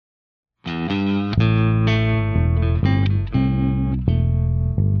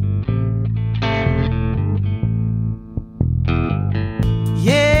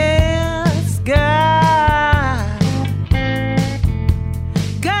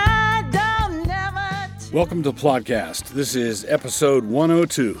Welcome to the Plodcast. This is episode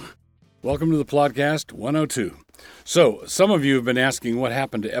 102. Welcome to the Plodcast 102. So, some of you have been asking what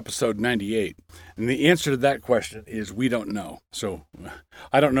happened to episode 98, and the answer to that question is we don't know. So,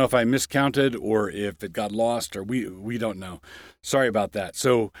 I don't know if I miscounted or if it got lost, or we don't know. Sorry about that.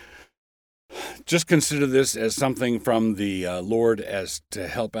 So, just consider this as something from the Lord as to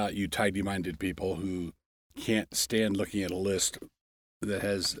help out you tidy-minded people who can't stand looking at a list that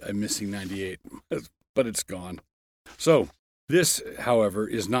has a missing 98, but it's gone. So, this, however,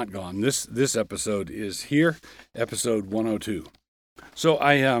 is not gone. This episode is here, episode 102. So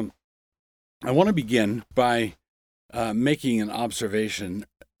I want to begin by making an observation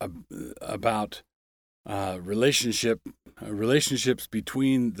about relationships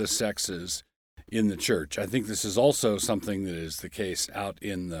between the sexes in the church. I think this is also something that is the case out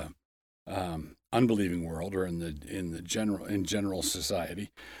in the unbelieving world or in general society,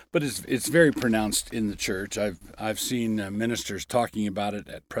 but it's very pronounced in the church. I've seen ministers talking about it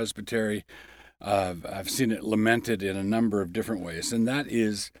at presbytery. I've seen it lamented in a number of different ways, and that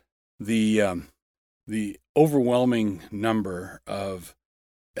is the overwhelming number of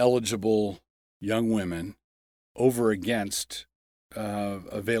eligible young women over against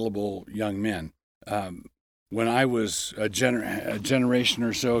available young men. When I was a generation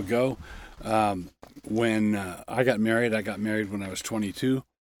or so ago, when I got married when I was 22.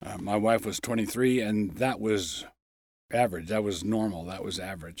 My wife was 23, and that was average. That was normal. That was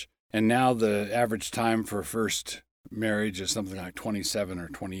average. And now the average time for first marriage is something like 27 or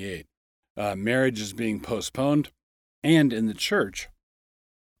 28. Marriage is being postponed, and in the church,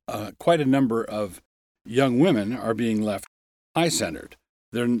 quite a number of young women are being left high-centered.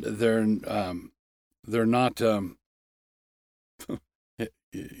 They're not,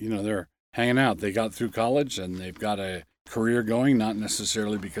 they're hanging out. They got through college and they've got a career going, not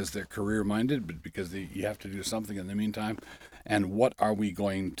necessarily because they're career-minded, but because you have to do something in the meantime. And what are we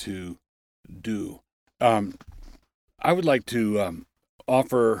going to do? I would like to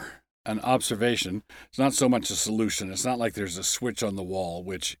offer an observation. It's not so much a solution. It's not like there's a switch on the wall,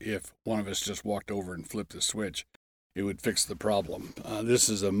 which if one of us just walked over and flipped the switch, it would fix the problem. This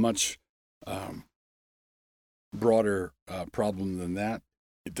is a much broader problem than that.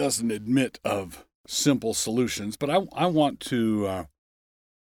 It doesn't admit of simple solutions, but I want to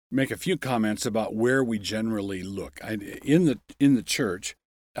make a few comments about where we generally look. In the church,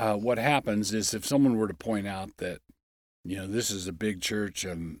 what happens is if someone were to point out that this is a big church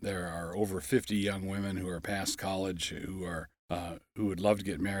and there are over 50 young women who are past college who would love to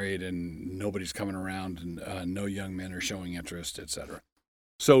get married and nobody's coming around and no young men are showing interest, etc.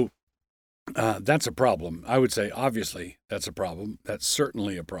 So that's a problem. I would say, obviously, that's a problem. That's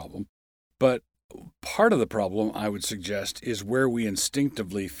certainly a problem. But part of the problem, I would suggest, is where we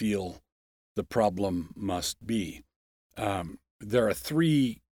instinctively feel the problem must be. There are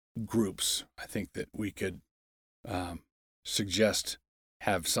three groups, I think, that we could suggest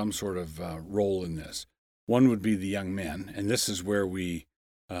have some sort of role in this. One would be the young men, and this is where we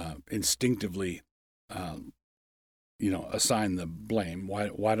instinctively assign the blame.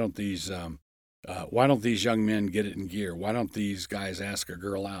 Why don't these young men get it in gear? Why don't these guys ask a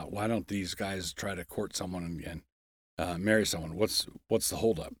girl out? Why don't these guys try to court someone and marry someone? What's the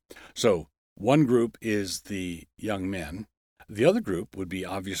holdup? So one group is the young men. The other group would be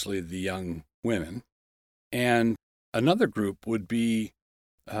obviously the young women, and another group would be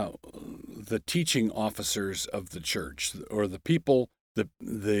the teaching officers of the church, or the people.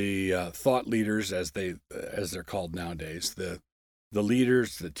 The thought leaders, as they're called nowadays, the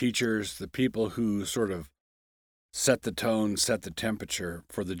leaders, the teachers, the people who sort of set the tone, set the temperature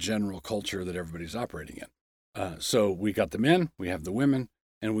for the general culture that everybody's operating in. So we got the men, we have the women,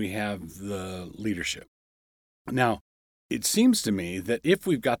 and we have the leadership. Now, it seems to me that if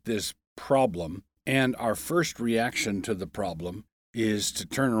we've got this problem and our first reaction to the problem is to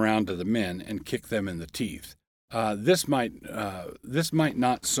turn around to the men and kick them in the teeth, this might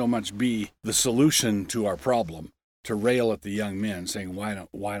not so much be the solution to our problem, to rail at the young men saying,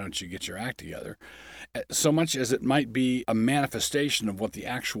 why don't you get your act together, so much as it might be a manifestation of what the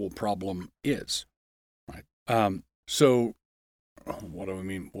actual problem is. Right? So what do I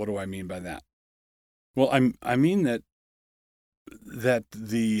mean? What do I mean by that? Well, I mean that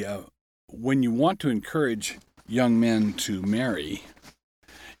the when you want to encourage young men to marry,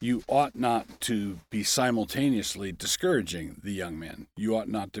 you ought not to be simultaneously discouraging the young men. You ought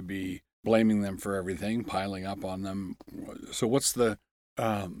not to be blaming them for everything, piling up on them. So what do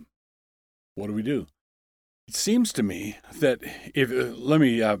we do? It seems to me that let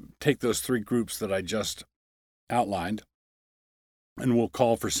me take those three groups that I just outlined. and we'll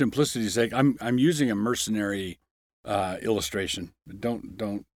call for simplicity's sake. I'm using a mercenary illustration.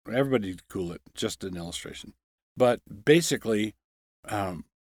 Don't everybody cool it. Just an illustration. But basically,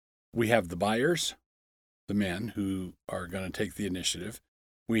 we have the buyers, the men who are going to take the initiative.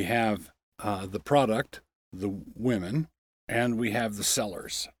 We have the product, the women, and we have the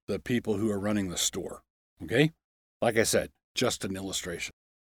sellers, the people who are running the store. Okay? Like I said, just an illustration.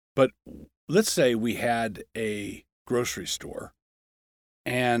 But let's say we had a grocery store,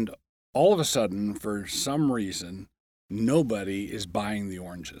 and all of a sudden, for some reason, nobody is buying the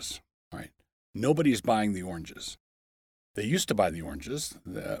oranges, right? Nobody is buying the oranges. They used to buy the oranges.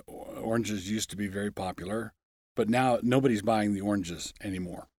 The oranges used to be very popular, but now nobody's buying the oranges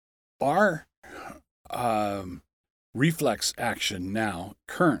anymore. Our reflex action now,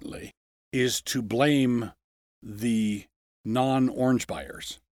 currently, is to blame the non-orange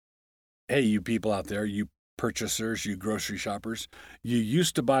buyers. Hey, you people out there, you purchasers, you grocery shoppers, you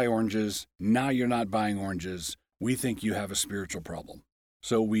used to buy oranges, now you're not buying oranges. We think you have a spiritual problem.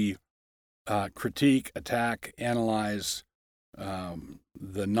 So we critique, attack, analyze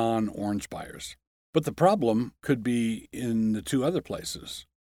the non-orange buyers. But the problem could be in the two other places,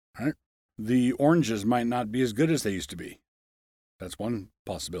 right? The oranges might not be as good as they used to be. That's one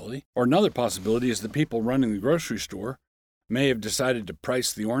possibility. Or another possibility is the people running the grocery store may have decided to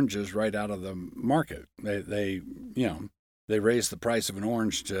price the oranges right out of the market. They raised the price of an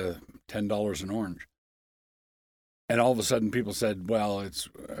orange to $10 an orange. And all of a sudden people said, well, it's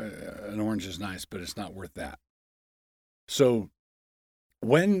an orange is nice, but it's not worth that. So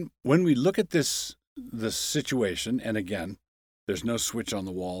when we look at this situation, and again, there's no switch on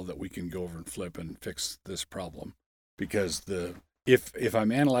the wall that we can go over and flip and fix this problem, because if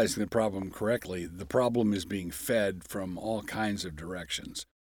I'm analyzing the problem correctly, the problem is being fed from all kinds of directions.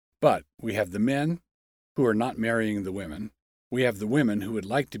 But we have the men who are not marrying the women. We have the women who would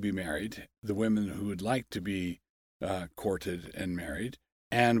like to be married, the women who would like to be courted and married.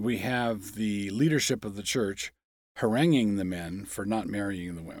 And we have the leadership of the church haranguing the men for not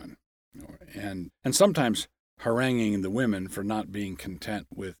marrying the women. And sometimes haranguing the women for not being content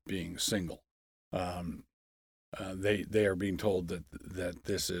with being single. They are being told that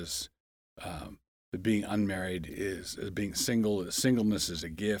this is that being unmarried is being single. Singleness is a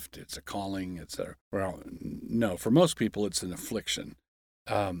gift. It's a calling, etc. Well, no, for most people it's an affliction,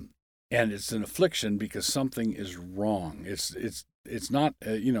 and it's an affliction because something is wrong. It's not.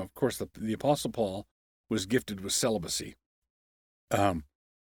 Of course, the Apostle Paul was gifted with celibacy,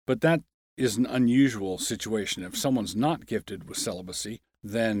 but that is an unusual situation. If someone's not gifted with celibacy,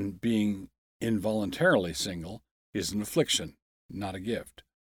 then being involuntarily single is an affliction, not a gift.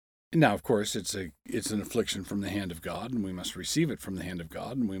 Now, of course, it's an affliction from the hand of God, and we must receive it from the hand of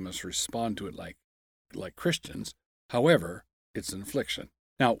God, and we must respond to it like Christians. However, it's an affliction.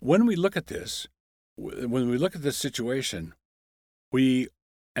 Now, when we look at this situation, we're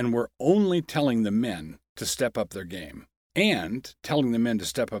only telling the men to step up their game. And telling the men to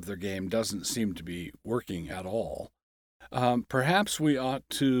step up their game doesn't seem to be working at all. Perhaps we ought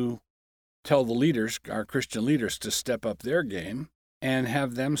to tell the leaders, our Christian leaders, to step up their game and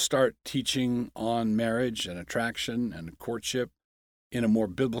have them start teaching on marriage and attraction and courtship in a more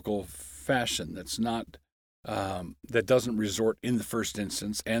biblical fashion that's not that doesn't resort in the first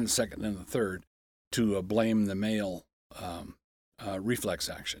instance and the second and the third to blame the male reflex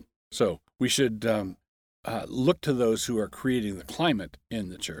action. So we should look to those who are creating the climate in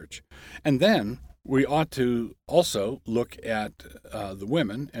the church. And then we ought to also look at the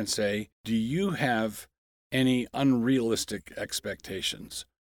women and say, do you have any unrealistic expectations?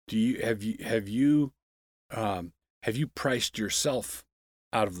 Have you priced yourself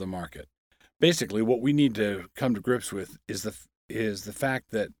out of the market? Basically, what we need to come to grips with is the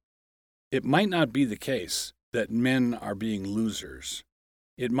fact that it might not be the case that men are being losers.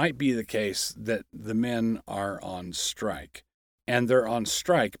 It might be the case that the men are on strike, and they're on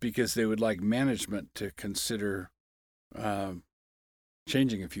strike because they would like management to consider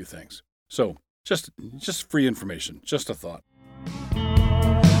changing a few things. So just free information, just a thought.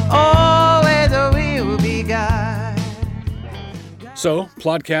 Oh, whether we will be God. So,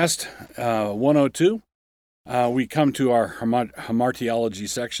 Plodcast 102, we come to our hamartiology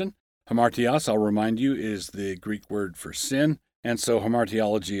section. Hamartios, I'll remind you, is the Greek word for sin. And so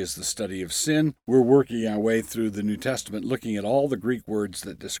hamartiology is the study of sin. We're working our way through the New Testament, looking at all the Greek words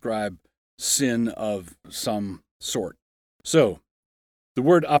that describe sin of some sort. So, the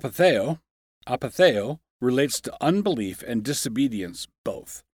word apitheo relates to unbelief and disobedience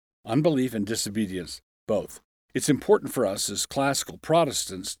both. Unbelief and disobedience both. It's important for us as classical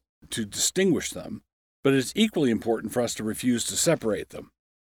Protestants to distinguish them But it's equally important for us to refuse to separate them.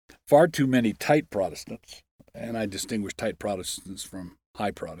 Far too many tight Protestants, and I distinguish tight Protestants from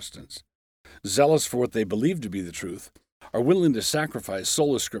high Protestants, zealous for what they believe to be the truth, are willing to sacrifice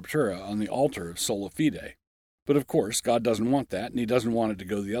sola scriptura on the altar of sola fide. But of course, God doesn't want that, and he doesn't want it to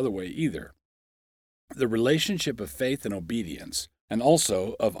go the other way either. The relationship of faith and obedience, and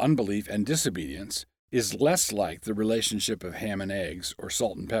also of unbelief and disobedience, is less like the relationship of ham and eggs or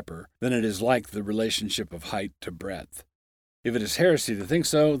salt and pepper than it is like the relationship of height to breadth. If it is heresy to think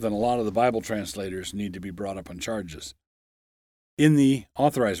so, then a lot of the Bible translators need to be brought up on charges. In the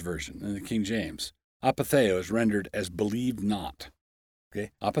Authorized Version, in the King James, Apitheo is rendered as believed not.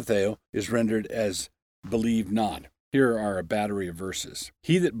 Okay? Apitheo is rendered as believed not. Here are a battery of verses.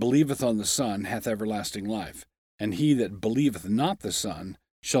 He that believeth on the Son hath everlasting life, and he that believeth not the Son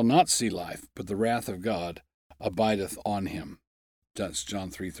shall not see life, but the wrath of God abideth on him. That's John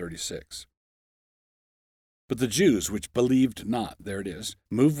 3:36. But the Jews which believed not, there it is,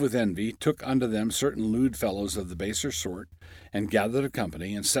 moved with envy, took unto them certain lewd fellows of the baser sort, and gathered a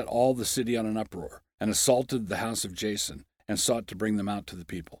company, and set all the city on an uproar, and assaulted the house of Jason, and sought to bring them out to the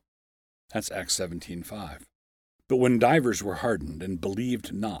people. That's Acts 17:5. But when divers were hardened, and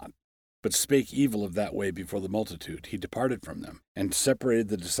believed not, but spake evil of that way before the multitude, he departed from them, and separated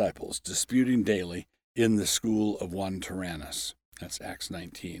the disciples, disputing daily in the school of one Tyrannus. That's Acts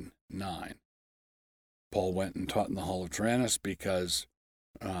 19:9. Paul went and taught in the hall of Tyrannus because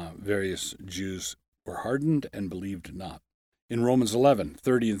various Jews were hardened and believed not. In Romans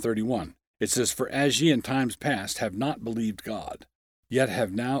 11:30 and 31, it says, For as ye in times past have not believed God, yet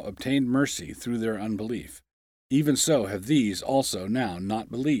have now obtained mercy through their unbelief, even so have these also now not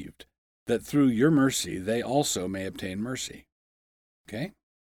believed, that through your mercy they also may obtain mercy. Okay?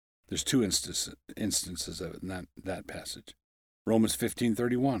 There's two instances of it in that passage. Romans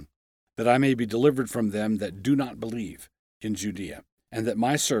 15:31, that I may be delivered from them that do not believe in Judea, and that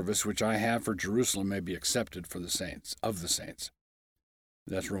my service which I have for Jerusalem may be accepted for the saints, of the saints.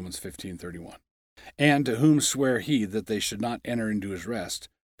 That's Romans 15:31. And to whom sware he that they should not enter into his rest,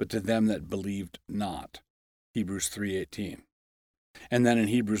 but to them that believed not. Hebrews 3:18. And then in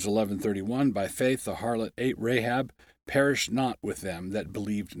Hebrews 11:31, by faith the harlot Rahab perished not with them that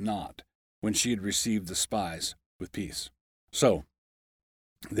believed not, when she had received the spies with peace. So,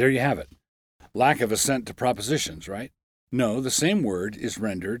 there you have it. Lack of assent to propositions, right? No, the same word is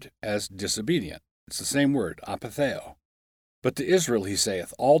rendered as disobedient. It's the same word, apitheo. But to Israel he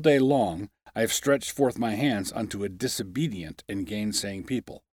saith, All day long I have stretched forth my hands unto a disobedient and gainsaying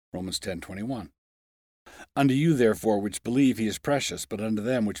people. Romans 10:21. Unto you, therefore, which believe he is precious, but unto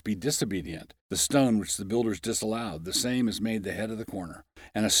them which be disobedient, the stone which the builders disallowed, the same is made the head of the corner,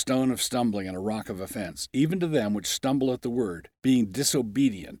 and a stone of stumbling and a rock of offense, even to them which stumble at the word, being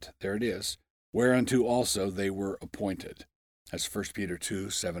disobedient, there it is, whereunto also they were appointed. That's 1 Peter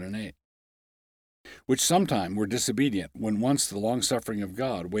 2:7 and 8. Which sometime were disobedient, when once the longsuffering of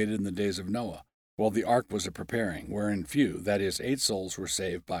God waited in the days of Noah, while the ark was a preparing, wherein few, that is, 8 souls, were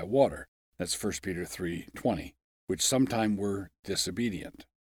saved by water. That's 1 Peter 3:20, which sometime were disobedient.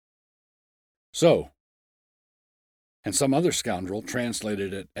 So, and some other scoundrel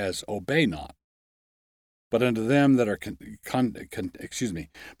translated it as obey not. But unto them that are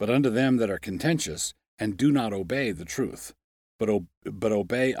but unto them that are contentious and do not obey the truth, but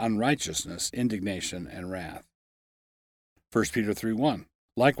obey unrighteousness, indignation, and wrath. 1 Peter 3:1.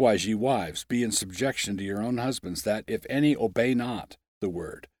 Likewise, ye wives, be in subjection to your own husbands, that if any obey not the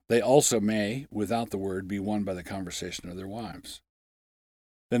word, they also may, without the word, be won by the conversation of their wives.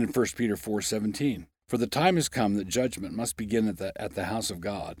 Then in 1 Peter 4:17, For the time is come that judgment must begin at the house of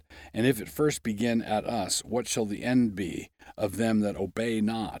God, and if it first begin at us, what shall the end be of them that obey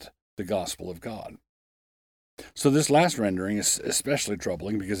not the gospel of God? So this last rendering is especially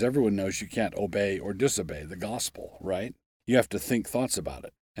troubling because everyone knows you can't obey or disobey the gospel, right? You have to think thoughts about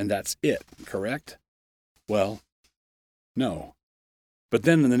it, and that's it, correct? Well, no. But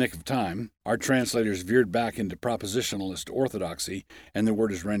then in the nick of time, our translators veered back into propositionalist orthodoxy, and the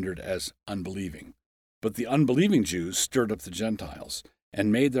word is rendered as unbelieving. But the unbelieving Jews stirred up the Gentiles,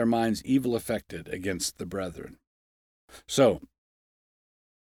 and made their minds evil affected against the brethren. So,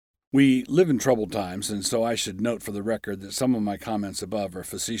 we live in troubled times, and so I should note for the record that some of my comments above are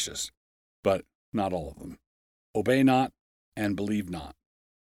facetious, but not all of them. Obey not and believe not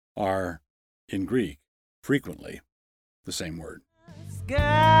are, in Greek, frequently the same word.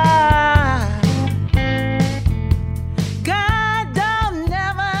 God don't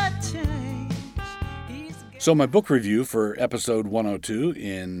never change. So my book review for episode 102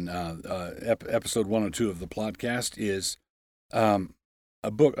 in episode 102 of the Plodcast is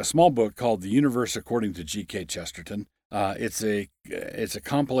a small book called The Universe According to G.K. Chesterton. It's a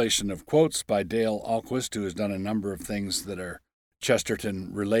compilation of quotes by Dale Ahlquist, who has done a number of things that are Chesterton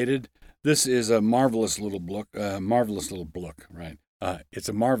related. This is a marvelous little book. Right? It's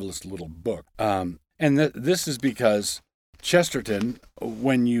a marvelous little book. This is because Chesterton,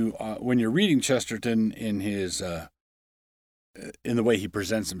 when you're reading Chesterton in his in the way he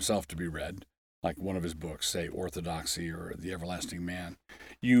presents himself to be read, like one of his books, say Orthodoxy or The Everlasting Man,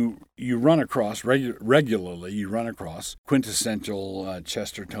 you run across regularly. You run across quintessential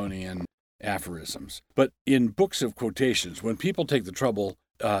Chestertonian aphorisms. But in books of quotations, when people take the trouble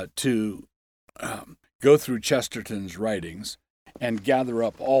to go through Chesterton's writings and gather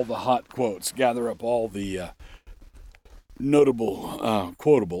up all the hot quotes, gather up all the notable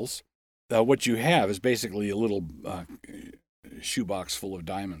quotables, what you have is basically a little shoebox full of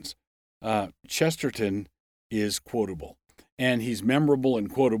diamonds. Chesterton is quotable, and he's memorable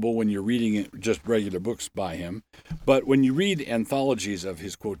and quotable when you're reading just regular books by him. But when you read anthologies of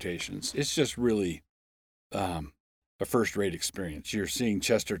his quotations, it's just really a first-rate experience. You're seeing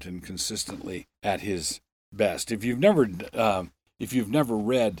Chesterton consistently at his best. If you've never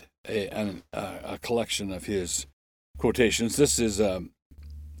read a collection of his quotations, this is a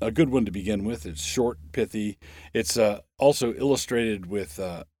good one to begin with. It's short, pithy. It's also illustrated with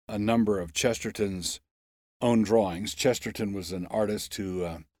a number of Chesterton's own drawings. Chesterton was an artist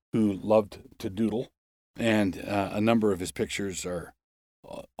who loved to doodle, and a number of his pictures are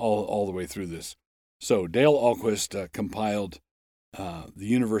all the way through this. So Dale Ahlquist compiled The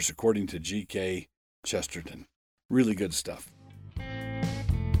Universe According to G.K. Chesterton. Really good stuff.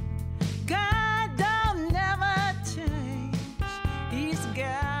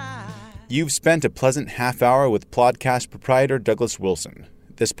 You've spent a pleasant half hour with Plodcast proprietor Douglas Wilson.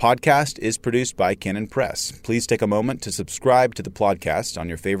 This podcast is produced by Canon Press. Please take a moment to subscribe to the Plodcast on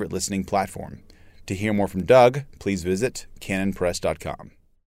your favorite listening platform. To hear more from Doug, please visit canonpress.com.